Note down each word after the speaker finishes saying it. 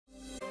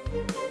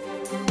யூடியூப்ல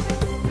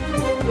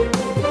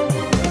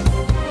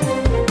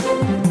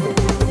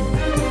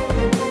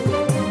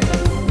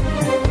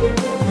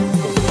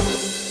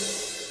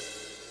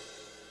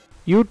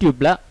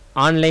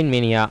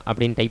ஆன்லைன்மேனியா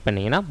அப்படின்னு டைப்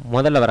பண்ணீங்கன்னா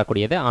முதல்ல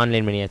வரக்கூடியது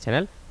ஆன்லைன்மேனியா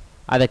சேனல்.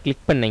 அதை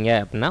கிளிக் பண்ணீங்க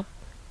அப்படின்னா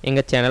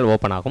எங்கள் சேனல்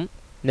ஓப்பன் ஆகும்.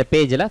 இந்த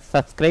பேஜில்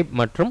சப்ஸ்கிரைப்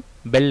மற்றும்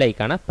பெல்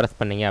ஐக்கானை ப்ரெஸ்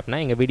பண்ணீங்க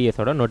அப்படின்னா எங்கள்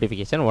வீடியோஸோட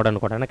நோட்டிஃபிகேஷன்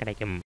உடனுக்குடனே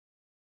கிடைக்கும்.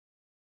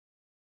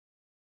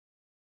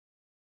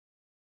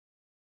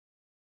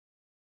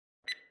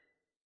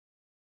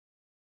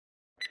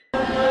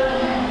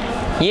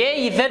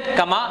 AZ,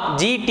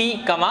 GT,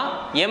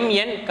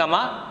 MN,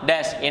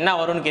 டேஷ் என்ன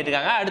வரும்னு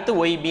கேட்டிருக்காங்க. அடுத்து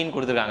YBன்னு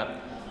கொடுத்துருக்காங்க.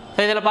 ஸோ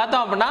இதில்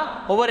பார்த்தோம் அப்படின்னா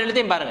ஒவ்வொரு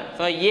எழுத்தையும் பாருங்கள்.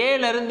 ஸோ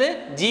ஏலேருந்து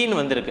ஜின்னு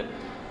வந்திருக்கு.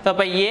 ஸோ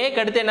அப்போ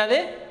ஏக்கு அடுத்து என்னது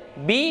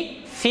B,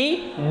 C,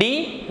 D,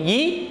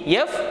 E,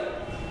 F,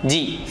 G.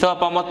 So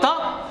அப்போ மொத்தம்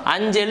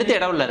 5 எழுத்து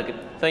இடவுல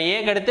இருக்குது. ஸோ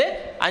ஏக்கு அடுத்து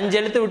 5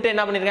 எழுத்து விட்டு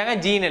என்ன பண்ணியிருக்காங்க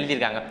ஜின்னு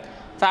எழுதியிருக்காங்க.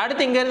 ஸோ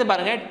அடுத்து இங்கேருந்து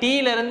பாருங்கள்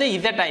டீலேருந்து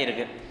இசட்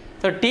ஆகிருக்கு.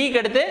 ஸோ டீக்கு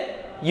அடுத்து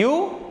U,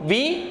 V,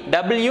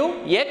 W,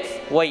 X,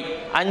 Y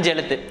 5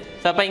 எழுத்து.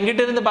 ஸோ அப்போ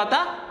இங்கிட்ட இருந்து பார்த்தா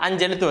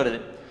 5 எழுத்து வருது.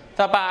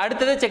 ஸோ அப்போ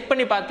அடுத்தது செக்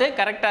பண்ணி பார்த்து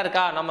கரெக்டாக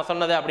இருக்கா நம்ம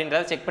சொன்னது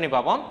அப்படின்றத செக் பண்ணி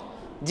பார்ப்போம்.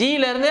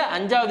 ஜியிலேருந்து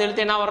 5வது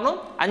எழுத்து என்ன வரணும்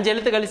 5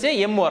 எழுத்து கழிச்சு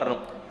M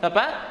வரணும். ஸோ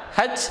அப்போ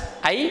H,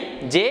 I,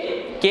 J,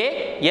 K,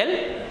 L,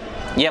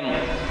 M.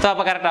 So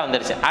அப்போ கரெக்டாக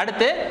வந்துருச்சு.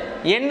 அடுத்து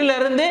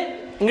எண்ணிலேருந்து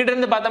இங்கிட்ட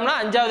இருந்து பார்த்தோம்னா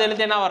 5வது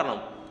எழுத்து என்ன வரணும்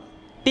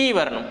T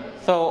வரணும்.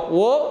 So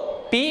O,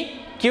 P,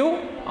 Q,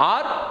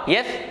 R,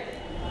 S,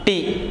 T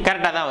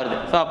கரெக்டாக தான் வருது.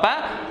 ஸோ அப்போ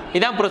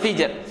இதான்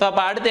ப்ரொசீஜர். ஸோ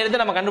அப்போ அடுத்த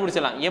எழுத்து நம்ம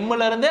கண்டுபிடிச்சிடலாம்.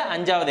 எம்மிலேருந்து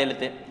 5வது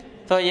எழுத்து.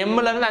 ஸோ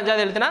எம்மிலேருந்து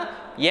 5வது எழுத்துனா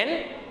N,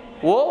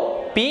 O,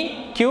 P,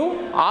 Q,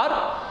 R,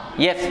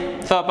 S.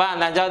 So அப்போ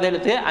அந்த 5வது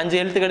எழுத்து 5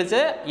 எழுத்து கழிச்சு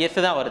S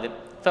தான் வருது.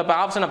 ஸோ அப்போ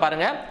ஆப்ஷனை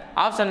பாருங்கள்.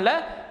 ஆப்ஷனில்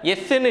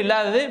எஸ்ன்னு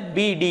இல்லாதது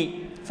BD.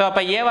 ஸோ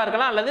அப்போ ஏவாக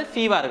இருக்கலாம் அல்லது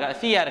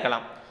சியாக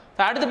இருக்கலாம்.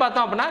 ஸோ அடுத்து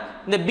பார்த்தோம் அப்படின்னா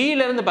இந்த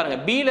பியிலேருந்து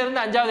பாருங்கள்.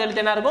 பியிலேருந்து 5வது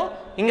எழுத்து என்ன இருக்கும்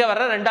இங்கே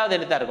வர்ற 2வது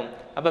எழுத்தாக இருக்கும்.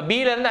 அப்போ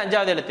பியிலேருந்து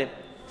 5வது எழுத்து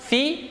C,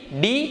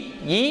 D,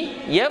 E,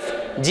 F,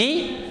 G,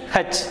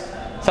 H.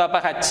 So அப்போ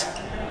H.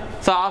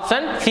 ஸோ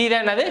ஆப்ஷன் சி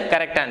தான் என்னது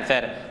கரெக்ட்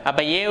ஆன்சர்.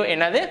 அப்போ ஏ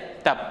என்னது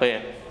தப்பு.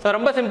 ஸோ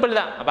ரொம்ப சிம்பிள்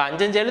தான். அப்போ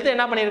 5 எழுத்து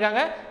என்ன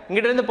பண்ணியிருக்காங்க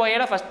இங்கிட்ட இருந்து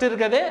போயில ஃபஸ்ட்டு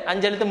இருக்கிறது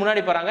 5 எழுத்து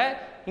முன்னாடி போகிறாங்க.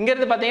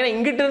 இங்கேருந்து பார்த்தீங்கன்னா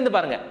இங்கிட்ட இருந்து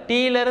பாருங்கள்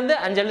டீலேருந்து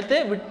 5 எழுத்து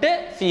விட்டு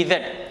CZ.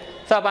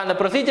 ஸோ அப்போ அந்த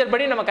ப்ரொசீஜர்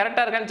படி நம்ம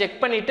கரெக்டாக இருக்கான்னு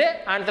செக் பண்ணிவிட்டு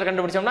ஆன்சர்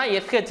கண்டுபிடிச்சோம்னா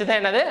SH தான்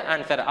என்னது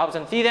ஆன்சர்.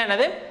 ஆப்ஷன் சி தான்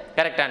என்னது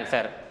கரெக்ட்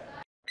ஆன்சர்.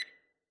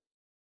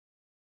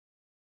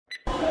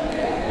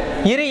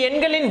 இரு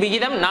எண்களின்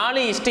விகிதம்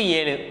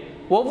 4:7.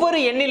 ஒவ்வொரு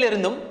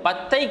எண்ணிலிருந்தும்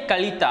 10ஐ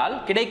கழித்தால்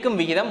கிடைக்கும்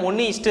விகிதம்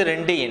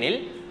 1:2 எனில்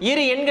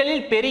இரு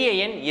எண்களில் பெரிய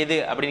எண் எது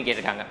அப்படின்னு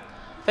கேட்டிருக்காங்க.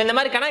 ஸோ இந்த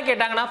மாதிரி கணக்கு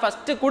கேட்டாங்கன்னா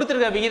ஃபஸ்ட்டு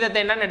கொடுத்துருக்க விகிதத்தை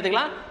என்னன்னு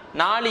எடுத்துக்கலாம்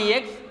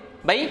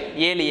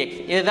 4x/7x.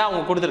 இதுதான்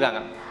அவங்க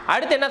கொடுத்துருக்காங்க.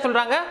 அடுத்து என்ன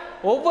சொல்கிறாங்க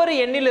ஒவ்வொரு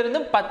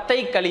எண்ணிலிருந்தும் 10ஐ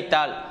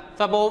கழித்தால்.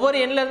 ஸோ அப்போ ஒவ்வொரு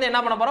எண்ணிலிருந்து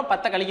என்ன பண்ண போகிறோம்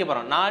 10 கழிக்க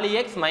போகிறோம்.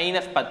 4x -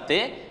 10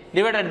 /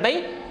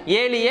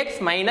 7x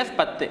 -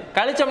 10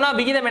 கழிச்சோம்னா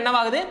விகிதம்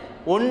என்னவாகுது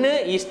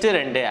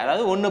 1:2,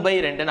 அதாவது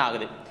 1/2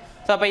 ஆகுது.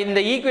 ஸோ அப்போ இந்த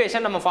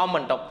ஈக்குவேஷன் நம்ம ஃபார்ம்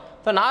பண்ணிட்டோம்.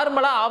 ஸோ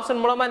நார்மலாக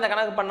ஆப்ஷன் மூலமாக இந்த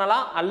கணக்கு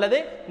பண்ணலாம் அல்லது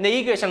இந்த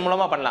ஈக்குவேஷன்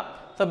மூலமாக பண்ணலாம்.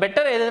 ஸோ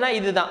பெட்டர் எதுனா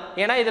இதுதான்.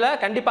 ஏன்னா இதில்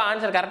கண்டிப்பாக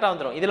ஆன்சர் கரெக்டாக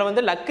வந்துடும். இதில்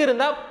வந்து லக்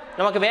இருந்தால்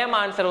நமக்கு வேகமாக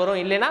ஆன்சர் வரும்.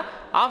 இல்லைன்னா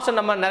ஆப்ஷன்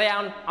நம்ம நிறைய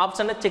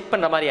ஆப்ஷனை செக்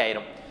பண்ணுற மாதிரி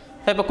ஆயிரும்.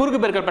 ஸோ இப்போ குறுக்கு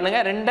பெருக்கல்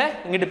பண்ணுங்கள். 2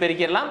 இங்கிட்டு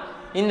பெருக்கிடலாம்,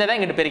 இந்த தான்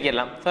இங்கிட்டு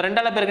பெருக்கிடலாம். ஸோ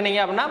 2ஆல்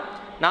பெருக்கினீங்க அப்படின்னா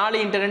 4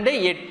 × 2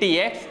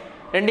 8x,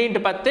 2 ×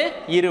 10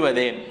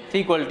 20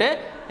 ஈக்குவல் டு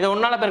இதை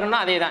 1ஆல்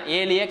பெருக்கணும்னா அதே தான்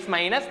 7x -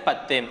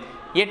 10.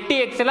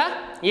 8xல்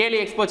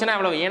 7x போச்சுன்னா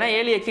எவ்வளவு? ஏன்னா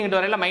 7x இங்கிட்டு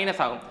வரையில்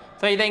மைனஸ் ஆகும்.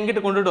 ஸோ இதை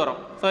இங்கிட்டு கொண்டுட்டு வரும்.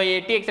 ஸோ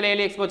 8xல்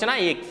 7x போச்சுன்னா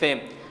எக்ஸு.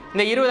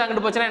 இந்த 20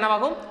 அங்கிட்டு போச்சுன்னா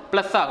என்னவாகும்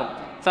ப்ளஸ் ஆகும்.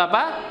 ஸோ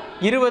அப்போ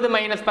 20 -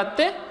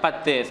 10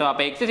 10. ஸோ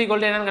அப்போ x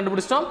ஈக்குவல் டு என்னன்னு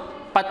கண்டுபிடிச்சிட்டோம்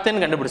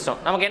 10ன்னு கண்டுபிடிச்சிட்டோம்.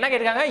 நமக்கு என்ன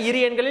கேட்குறாங்க இரு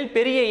எண்களில்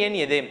பெரிய எண்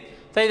எது?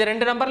 ஸோ இது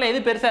 2 நம்பரில் எது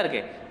பெருசாக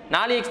இருக்குது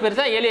 4x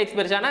பெருசா 7x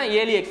பெருசானா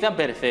 7x தான்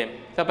பெருசு.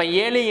 ஸோ அப்போ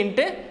 7 ×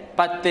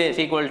 10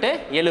 ஈக்குவல் டு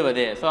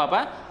 70. ஸோ அப்போ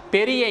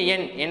பெரிய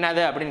எண்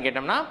என்னது அப்படின்னு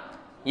கேட்டோம்னா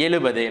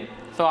 70.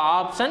 ஸோ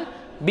ஆப்ஷன்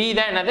பி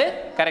தான் என்னது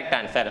கரெக்ட்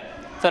ஆன்சர்.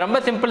 ஸோ ரொம்ப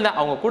சிம்பிள் தான்.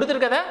 அவங்க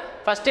கொடுத்துருக்கத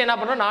ஃபஸ்ட்டு என்ன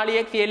பண்ணுறோம்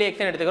 4x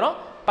 7xன்னு எடுத்துக்கிறோம்.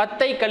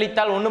 10ஐ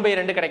கழித்தால்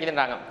 1/2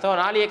 கிடைக்குதுன்றாங்க. ஸோ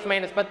 4x -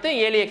 10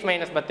 7x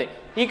 - 10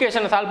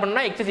 ஈக்குவேஷனை சால்வ்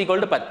பண்ணால் x =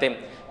 10.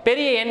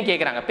 பெரிய எண்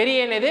கேட்குறாங்க.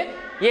 பெரிய எண் எது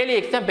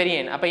 7x தான் பெரிய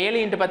எண். அப்போ 7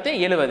 × 10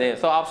 70.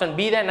 ஸோ ஆப்ஷன்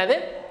பி தான் என்னது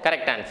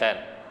கரெக்ட் ஆன்சர்.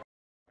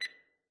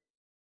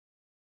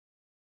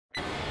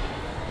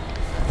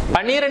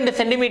 12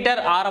 சென்டிமீட்டர்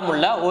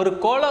ஆரமுள்ள ஒரு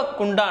கோள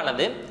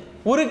குண்டானது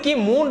உருக்கி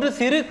 3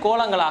 சிறு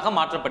கோளங்களாக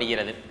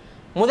மாற்றப்படுகிறது.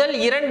 முதல்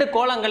 2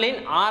 கோளங்களின்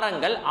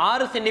ஆரங்கள்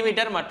 6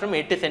 சென்டிமீட்டர் மற்றும்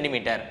 8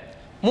 சென்டிமீட்டர்.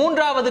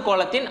 மூன்றாவது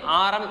கோளத்தின்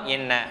ஆரம்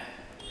என்ன?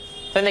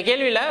 இந்த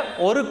கேள்வியில்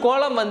ஒரு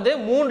கோளம் வந்து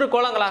 3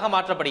 கோளங்களாக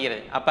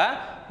மாற்றப்படுகிறது. அப்போ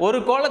ஒரு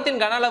கோளத்தின்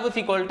கன அளவு =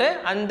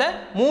 அந்த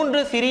 3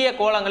 சிறிய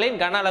கோளங்களின்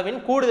கன அளவின்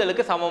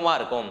கூடுதலுக்கு சமமாக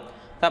இருக்கும்.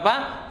 அப்போ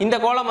இந்த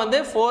கோளம் வந்து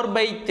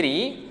 4/3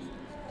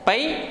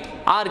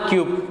 πr³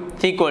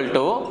 =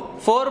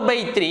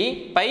 4/3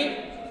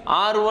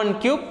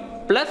 πr1³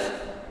 plus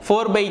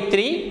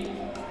 4/3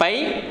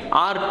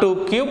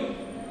 πr2³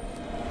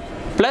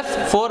 plus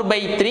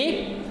 4/3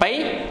 by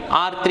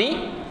r3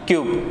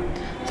 cube.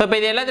 So இப்போ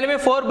இது எல்லாத்துலேயுமே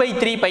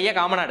 4/3 பையை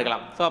காமனாக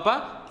எடுக்கலாம். ஸோ அப்போ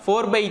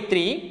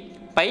 4/3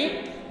 by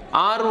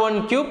r1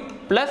 cube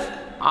plus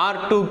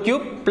r2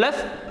 cube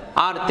plus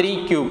r3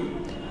 cube.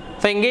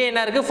 So இங்கேயே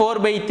என்ன இருக்குது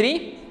 4/3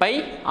 by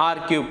r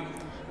cube.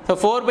 So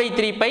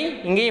 4/3 by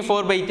இங்கேயும்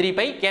 4/3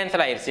 பை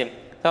கேன்சல் ஆயிடுச்சு.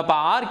 ஸோ அப்போ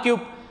r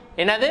கியூப்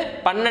என்னது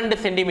 12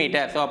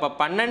 சென்டிமீட்டர். ஸோ அப்போ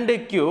 12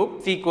 கியூப்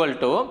ஈக்குவல்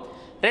டு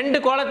 2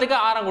 கோலத்துக்கு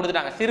ஆரம்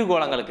கொடுத்துட்டாங்க சிறு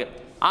கோலங்களுக்கு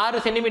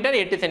 6 சென்டிமீட்டர்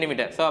 8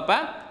 சென்டிமீட்டர். ஸோ அப்போ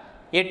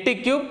 8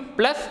 cube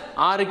plus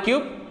 6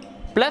 cube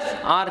plus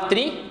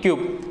r3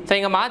 cube. So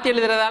இங்கே மாற்றி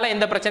எழுதுறதால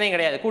எந்த பிரச்சனையும்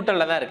கிடையாது,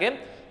 கூட்டலில் தான் இருக்குது.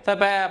 ஸோ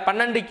இப்போ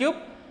 12 cube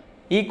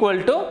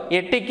equal to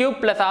 8 cube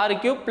plus 6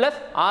 cube plus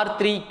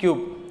r3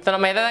 cube. So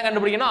நம்ம எதை தான்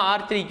கண்டுபிடிக்கணும்,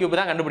 r3 கியூப்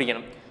தான்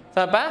கண்டுபிடிக்கணும். ஸோ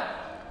அப்போ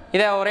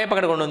இதை ஒரே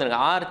பக்கத்து கொண்டு வந்துருங்க.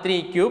 r3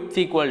 cube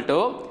equal to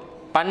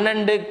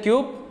 12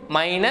 cube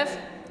minus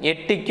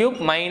 8 cube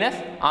minus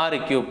 6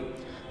 cube.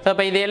 So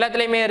இப்போ இது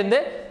எல்லாத்துலேயுமே இருந்து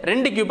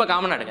 2 கியூப்பை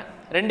காமனாக எடுங்க.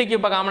 2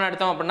 கியூப்பை காமனாக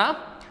எடுத்தோம் அப்படின்னா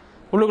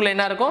உள்ளுக்குள்ளே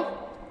என்ன இருக்கும்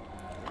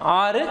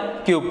 6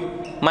 cube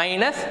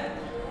minus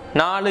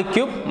 4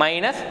 cube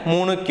minus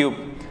 3 cube.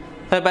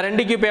 So இப்போ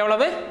 2 கியூப்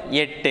எவ்வளவு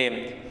 8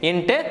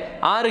 into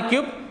 6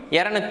 cube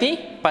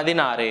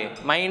 216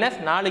 minus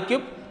 4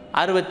 cube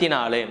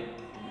 64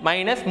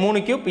 minus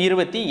 3 cube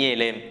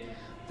 27.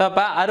 So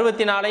அப்போ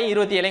 64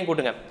 27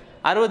 கூட்டுங்க.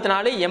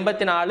 64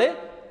 84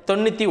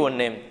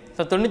 91.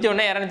 ஸோ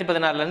 91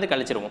 216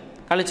 கழிச்சிருவோம்.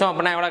 கழிச்சோம்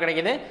அப்படின்னா எவ்வளோ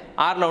கிடைக்குது,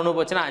 6ல் 1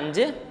 போச்சுன்னா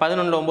 5,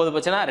 11ல் 9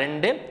 போச்சுன்னா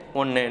 2,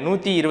 1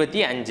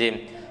 125.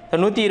 So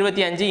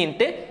 125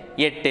 into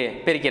 8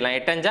 பெருக்கிடலாம்.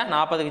 8 5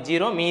 40க்கு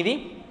 0 மீதி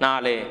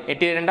 4,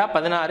 8 2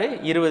 16,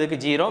 20க்கு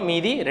 0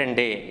 மீதி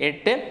 2,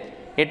 8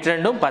 8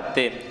 2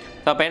 10.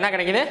 ஸோ அப்போ என்ன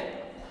கிடைக்குது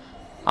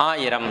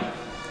 1000.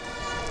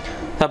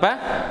 ஸோ அப்போ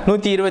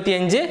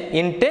 125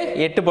 இன்ட்டு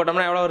 8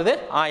 போட்டோம்னா எவ்வளோ வருது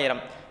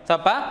 1000. ஸோ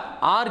அப்போ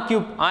r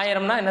கியூப்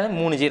 1000னா என்னது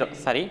 3 0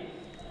 sorry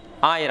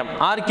 1000.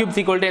 r cube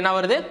equal to என்ன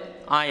வருது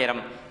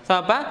 1000. ஸோ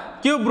அப்போ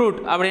கியூப் ரூட்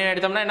அப்படின்னு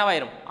எடுத்தோம்னா என்ன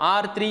ஆயிரும்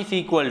r3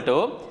 equal to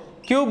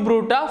cube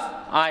root of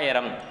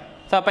 1000.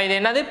 So அப்போ இது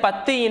என்னது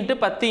 10 இன்ட்டு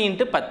 10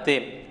 இன்ட்டு 10.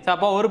 ஸோ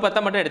அப்போ ஒரு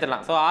 10 மட்டும்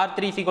எடுத்துடலாம். ஸோ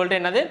r3 ஈக்குவல் டு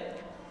என்னது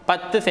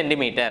 10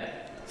 சென்டிமீட்டர்.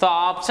 ஸோ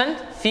ஆப்ஷன்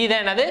சி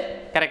தான் என்னது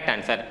கரெக்ட்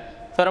ஆன்சர்.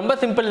 ஸோ ரொம்ப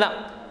சிம்பிள் தான்.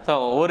 ஸோ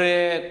ஒரு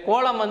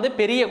கோலம் வந்து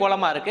பெரிய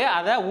கோலமாக இருக்குது,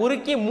 அதை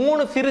உருக்கி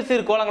 3 சிறு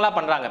சிறு கோலங்களாக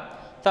பண்ணுறாங்க.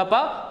 ஸோ அப்போ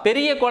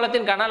பெரிய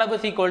கோலத்தின் கன அளவு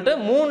ஈக்குவல் டு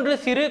 3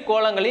 சிறு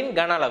கோலங்களின்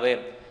கன அளவு.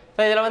 ஸோ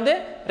இதில் வந்து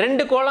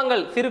 2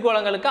 கோலங்கள் சிறு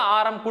கோலங்களுக்கு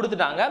ஆரம்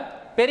கொடுத்துட்டாங்க,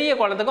 பெரிய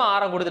கோலத்துக்கும்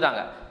ஆரம்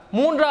கொடுத்துட்டாங்க.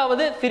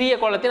 3வது சிறிய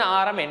கோலத்தின்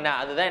ஆரம் என்ன,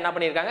 அதுதான் என்ன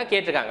பண்ணியிருக்காங்க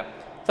கேட்டிருக்காங்க.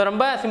 ஸோ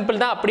ரொம்ப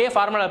சிம்பிள் தான், அப்படியே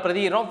ஃபார்முலா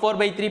பிரதிக்கிறோம்.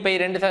 4/3 பை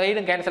 2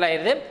 சைடும் கேன்சல்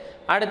ஆயிடுது.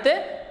 அடுத்து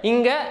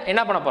இங்கே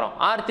என்ன பண்ண போகிறோம்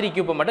r3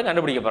 கியூப்பை மட்டும்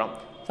கண்டுபிடிக்க போகிறோம்.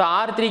 So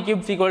r3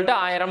 cube equal to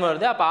 1000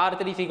 வருது. அப்போ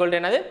r3 ஈக்குவல் டு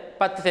என்னது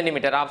 10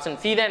 சென்டிமீட்டர். ஆப்ஷன்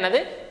சி தான் என்னது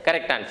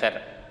கரெக்ட் ஆன்சர்.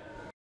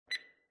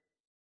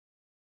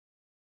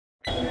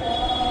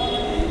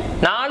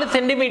 4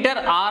 சென்டிமீட்டர்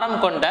ஆரம்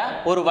கொண்ட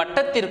ஒரு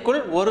வட்டத்திற்குள்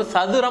ஒரு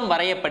சதுரம்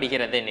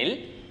வரையப்படுகிறது எனில்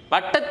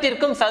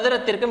வட்டத்திற்கும்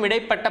சதுரத்திற்கும்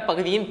இடைப்பட்ட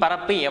பகுதியின்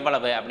பரப்பு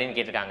எவ்வளவு அப்படின்னு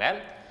கேட்டிருக்காங்க.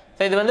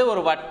 ஸோ இது வந்து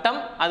ஒரு வட்டம்,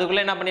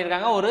 அதுக்குள்ளே என்ன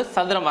பண்ணியிருக்காங்க ஒரு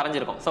சதுரம்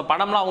வரைஞ்சிருக்கும். ஸோ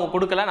படம்லாம் அவங்க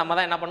கொடுக்கல, நம்ம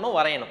தான் என்ன பண்ணணும்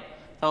வரையணும்.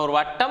 ஸோ ஒரு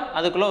வட்டம்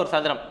அதுக்குள்ளே ஒரு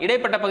சதுரம்,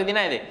 இடைப்பட்ட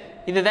பகுதினா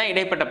இதுதான்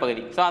இடைப்பட்ட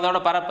பகுதி. ஸோ அதோட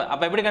பரப்பு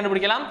அப்போ எப்படி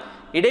கண்டுபிடிக்கலாம்,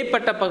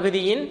 இடைப்பட்ட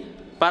பகுதியின்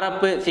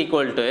பரப்பு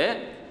ஈக்குவல் டு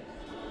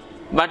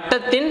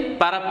வட்டத்தின்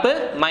பரப்பு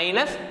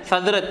மைனஸ்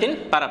சதுரத்தின்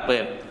பரப்பு.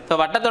 ஸோ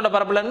வட்டத்தோட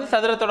பரப்புலேருந்து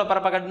சதுரத்தோட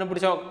பரப்பை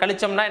கண்டுபிடிச்சோம்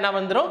கழிச்சோம்னா என்ன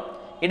வந்துடும்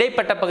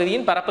இடைப்பட்ட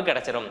பகுதியின் பரப்பு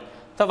கிடைச்சிடும்.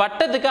 ஸோ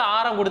வட்டத்துக்கு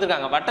ஆரம்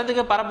கொடுத்துருக்காங்க,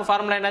 வட்டத்துக்கு பரப்பு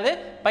ஃபார்முலா என்னது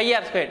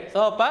πr². ஸோ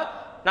அப்போ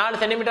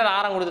 4 சென்டிமீட்டர்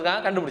ஆரம்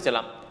கொடுத்துருக்காங்க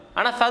கண்டுபிடிச்சிடலாம்.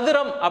 ஆனால்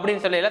சதுரம்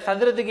அப்படின்னு சொல்லல,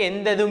 சதுரத்துக்கு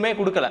எந்த இதுவுமே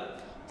கொடுக்கல.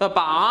 ஸோ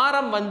இப்போ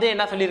ஆரம் வந்து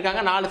என்ன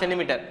சொல்லியிருக்காங்க 4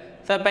 சென்டிமீட்டர்.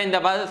 ஸோ இப்போ இந்த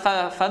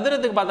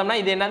சதுரத்துக்கு பார்த்தோம்னா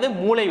இது என்னது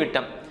மூலை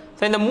விட்டம்.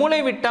 ஸோ இந்த மூலை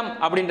விட்டம்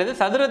அப்படின்றது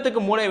சதுரத்துக்கு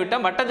மூலை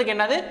விட்டம், வட்டத்துக்கு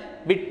என்னது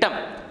விட்டம்.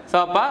 ஸோ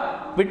அப்போ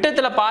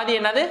விட்டத்தில் பாதி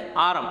என்னது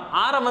ஆரம்.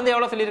 ஆரம் வந்து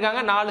எவ்வளோ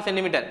சொல்லியிருக்காங்க 4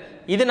 சென்டிமீட்டர்.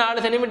 இது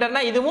 4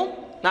 சென்டிமீட்டர்னா இதுவும்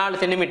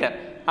 4 சென்டிமீட்டர்.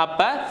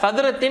 அப்போ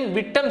சதுரத்தின்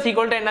விட்டம்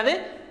ஈக்குவல் டு என்னது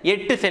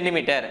 8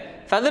 சென்டிமீட்டர்.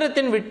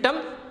 சதுரத்தின் விட்டம்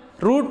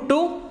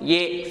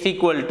 √2a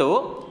equal to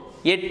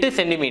 8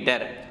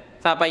 centimetre.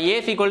 So அப்போ a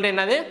ஈக்குவல் டு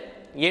என்னது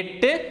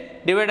 8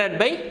 டிவைடட்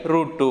பை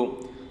 √2.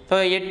 ஸோ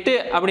 8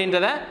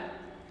 அப்படின்றத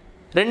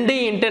 2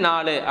 ×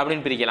 4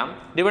 அப்படின்னு பிரிக்கலாம்,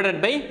 டிவைடட்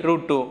பை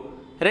 √2.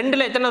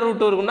 2ல் எத்தனை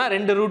 √2 இருக்கும்னா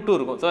 2 √2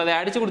 இருக்கும். ஸோ அதை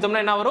அடிச்சு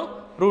கொடுத்தோம்னா என்ன வரும்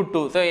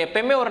 √2. ஸோ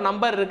எப்பயுமே ஒரு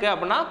நம்பர் இருக்குது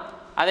அப்படின்னா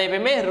அதை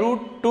எப்பயுமே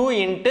 √2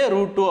 ×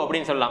 √2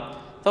 அப்படின்னு சொல்லலாம்.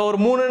 ஸோ ஒரு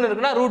 3ன்னு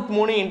இருக்குன்னா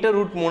 √3 ×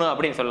 √3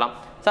 அப்படின்னு சொல்லலாம்.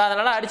 ஸோ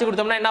அதனால் அடிச்சு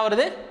கொடுத்தோம்னா என்ன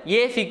வருது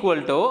a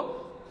ஈக்குவல் டு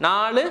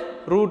 4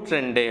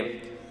 √2.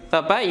 ஸோ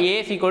அப்போ a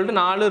equal to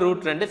 4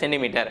 √2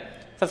 centimetre.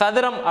 So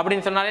சதுரம்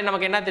அப்படின்னு சொன்னாலே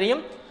நமக்கு என்ன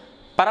தெரியும்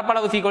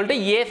பரப்பளவு equal to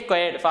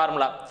a²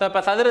 formula. So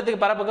இப்போ சதுரத்துக்கு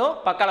பரப்புக்கும்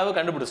பக்களவு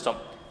கண்டுபிடிச்சிட்டோம்.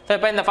 ஸோ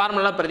இப்போ இந்த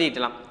ஃபார்முலா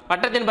பிரதியிட்டலாம்.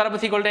 வட்டத்தின் பரப்பு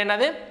ஈக்குவல் டு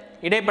என்னது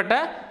இடைப்பட்ட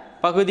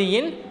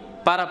பகுதியின்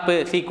பரப்பு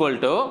ஈக்குவல்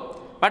டு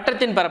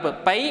வட்டத்தின் பரப்பு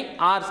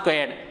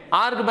πr².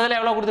 ஆருக்கு பதிலாக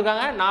எவ்வளோ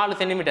கொடுத்துருக்காங்க 4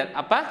 சென்டிமீட்டர்.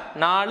 அப்போ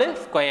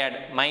 4²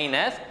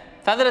 மைனஸ்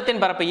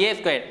சதுரத்தின் பரப்பு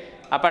a².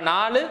 அப்போ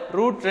 4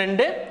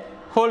 √2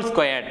 ஹோல்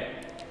ஸ்கொயர்டு.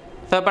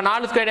 ஸோ இப்போ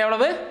 4 ஸ்கொயர்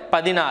எவ்வளவு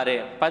 16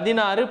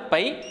 16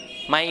 பை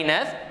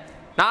மைனஸ்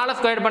 4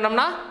 ஸ்கொயர்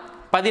பண்ணோம்னா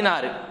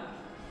 16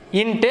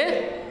 இன்ட்டு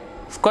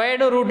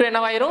ஸ்கொயர்டு ரூட்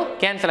என்னவாயிரும்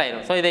கேன்சல்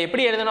ஆயிரும். ஸோ இதை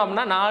எப்படி எழுதணும்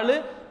அப்படின்னா 4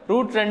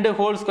 ரூட் 2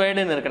 ஹோல்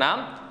ஸ்கொயர்டுன்னு இருக்குன்னா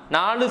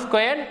 4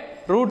 ஸ்கொயர்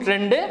ரூட்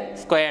 2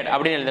 ஸ்கொயர்டு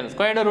அப்படின்னு எழுதணும்.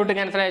 ஸ்கொயர்டு ரூட்டு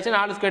கேன்சல் ஆயிடுச்சு.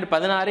 4 ஸ்கொயர்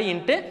 16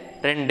 இன்ட்டு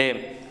 2.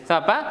 ஸோ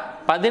அப்போ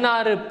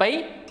 16 பை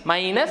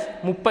மைனஸ்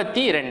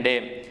 32.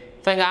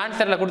 ஸோ இங்கே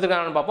ஆன்சரில்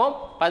கொடுத்துருக்காங்கன்னு பார்ப்போம்.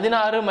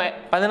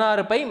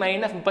 16 by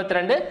minus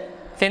 32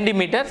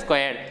 centimetre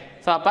squared.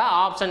 So அப்போ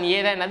ஆப்ஷன் ஏ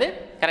தான் என்னது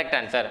கரெக்ட்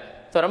ஆன்சர்.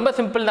 ஸோ ரொம்ப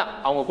சிம்பிள் தான்.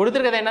 அவங்க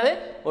கொடுத்துருக்கிறது என்னது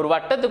ஒரு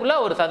வட்டத்துக்குள்ளே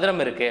ஒரு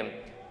சதுரம் இருக்குது.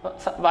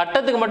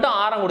 வட்டத்துக்கு மட்டும்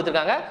ஆரம்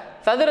கொடுத்துருக்காங்க,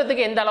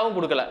 சதுரத்துக்கு எந்த அளவும்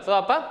கொடுக்கல. ஸோ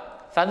அப்போ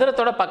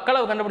சதுரத்தோட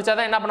பக்களவு கண்டுபிடிச்சா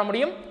தான் என்ன பண்ண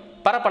முடியும்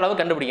பரப்பளவு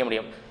கண்டுபிடிக்க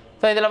முடியும்.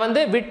 ஸோ இதில்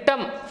வந்து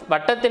விட்டம்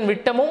வட்டத்தின்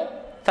விட்டமும்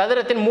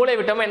சதுரத்தின் மூளை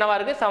விட்டமும் என்னவா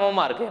இருக்குது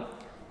சமமாக இருக்குது.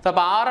 ஸோ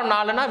அப்போ ஆரம்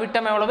 4னா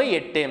விட்டம் எவ்வளவு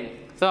 8.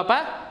 ஸோ அப்போ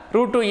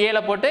ரூட் 2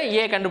 ஏல போட்டு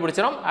ஏ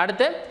கண்டுபிடிச்சிடும்.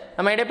 அடுத்து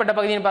நம்ம இடைப்பட்ட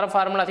பகுதியின் பரப்பு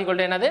ஃபார்முலா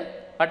ஈக்குவல் டு என்னது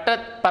வட்ட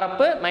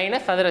பரப்பு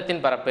மைனஸ்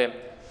சதுரத்தின் பரப்பு.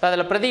 ஸோ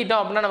அதில்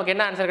பிரதியிட்டோம் அப்படின்னா நமக்கு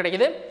என்ன ஆன்சர்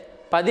கிடைக்குது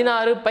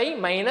 16 by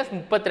minus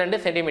 32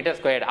 centimetre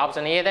square.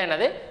 Option A தான்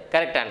என்னது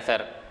கரெக்ட்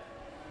ஆன்சர்.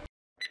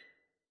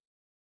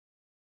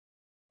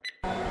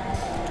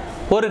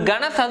 ஒரு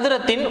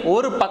கனசதுரத்தின்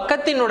ஒரு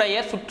பக்கத்தினுடைய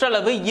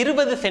சுற்றளவு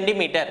 20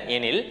 சென்டிமீட்டர்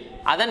எனில்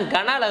அதன்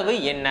கன அளவு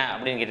என்ன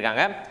அப்படின்னு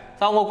கேட்டிருக்காங்க.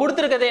 ஸோ அவங்க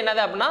கொடுத்துருக்கிறது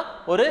என்னது அப்படின்னா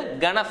ஒரு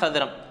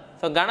கனசதுரம்.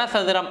 ஸோ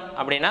கனசதுரம்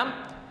அப்படின்னா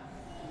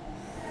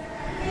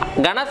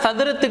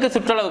கனசதுரத்துக்கு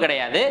சுற்றளவு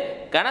கிடையாது,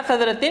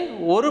 கனசதுரத்தின்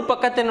ஒரு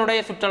பக்கத்தினுடைய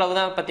சுற்றளவு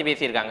தான் பற்றி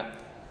பேசியிருக்காங்க.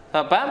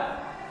 அப்போ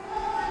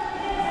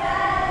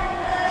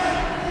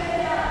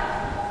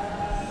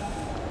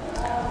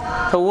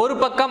ஒரு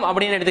பக்கம்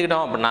அப்படின்னு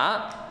எடுத்துக்கிட்டோம் அப்படின்னா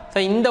ஸோ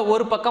இந்த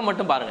ஒரு பக்கம்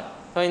மட்டும் பாருங்கள்.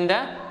 ஸோ இந்த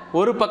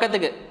ஒரு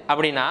பக்கத்துக்கு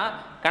அப்படின்னா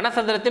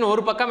கனசதுரத்தின்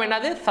ஒரு பக்கம்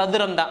என்னது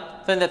சதுரம் தான்.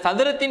 ஸோ இந்த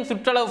சதுரத்தின்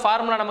சுற்றளவு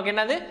ஃபார்முலா நமக்கு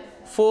என்னது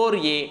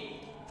 4a.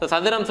 ஸோ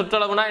சதுரம்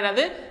சுற்றளவுனா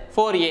என்னது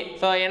 4a.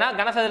 ஸோ ஏன்னா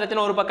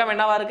கனசதுரத்தின் ஒரு பக்கம்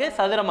என்னவா இருக்குது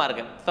சதுரமாக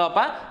இருக்குது. ஸோ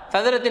அப்போ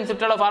சதுரத்தின்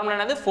சுற்றளவு ஃபார்முலா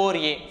என்னது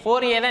 4a.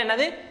 4a தான்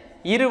என்னது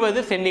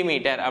 20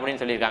 சென்டிமீட்டர்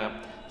அப்படின்னு சொல்லியிருக்காங்க.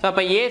 ஸோ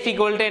அப்போ ஏ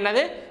ஈக்குவல் டு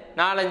என்னது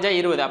 4 5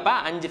 20 அப்போ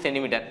 5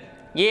 சென்டிமீட்டர்.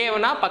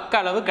 ஏனா பக்க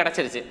அளவு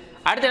கிடச்சிருச்சு.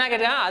 அடுத்து என்ன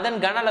கேட்குறாங்க அதன்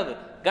கன அளவு.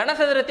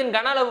 கனசதுரத்தின்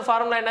கன அளவு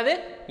ஃபார்முலா என்னது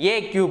ஏ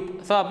கியூப்.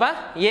 ஸோ அப்போ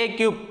ஏ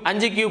கியூப்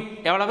 5 கியூப்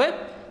எவ்வளவு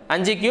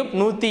 5 கியூப்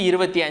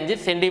 125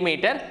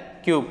 சென்டிமீட்டர்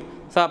கியூப்.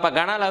 ஸோ அப்போ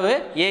கன அளவு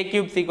a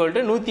cube equal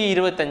to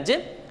 125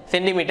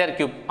 centimetre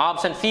cube.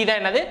 Option C தான்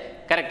என்னது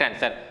கரெக்ட்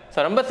ஆன்சர். ஸோ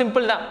ரொம்ப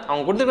சிம்பிள் தான்.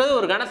 அவங்க கொடுத்துருக்கிறது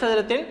ஒரு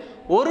கனசதுரத்தின்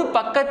ஒரு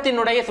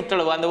பக்கத்தினுடைய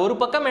சுற்றளவு. அந்த ஒரு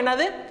பக்கம்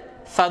என்னது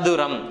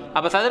சதுரம்.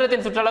 அப்போ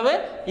சதுரத்தின் சுற்றளவு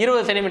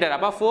 20 சென்டிமீட்டர்.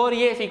 அப்போ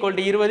 4a equal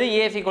to 20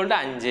 a equal to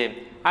 5.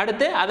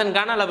 அடுத்து அதன்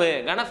கன அளவு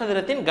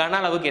கனசதுரத்தின் கன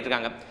அளவு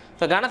கேட்டிருக்காங்க.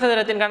 ஸோ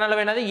கனசதுரத்தின் கன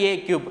அளவு என்னது ஏ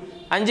கியூப்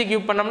 5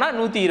 கியூப் பண்ணோம்னா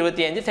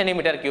 125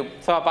 சென்டிமீட்டர் கியூப்.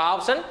 ஸோ அப்போ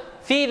ஆப்ஷன்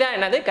சி தான்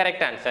என்னது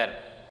கரெக்ட் ஆன்சர்.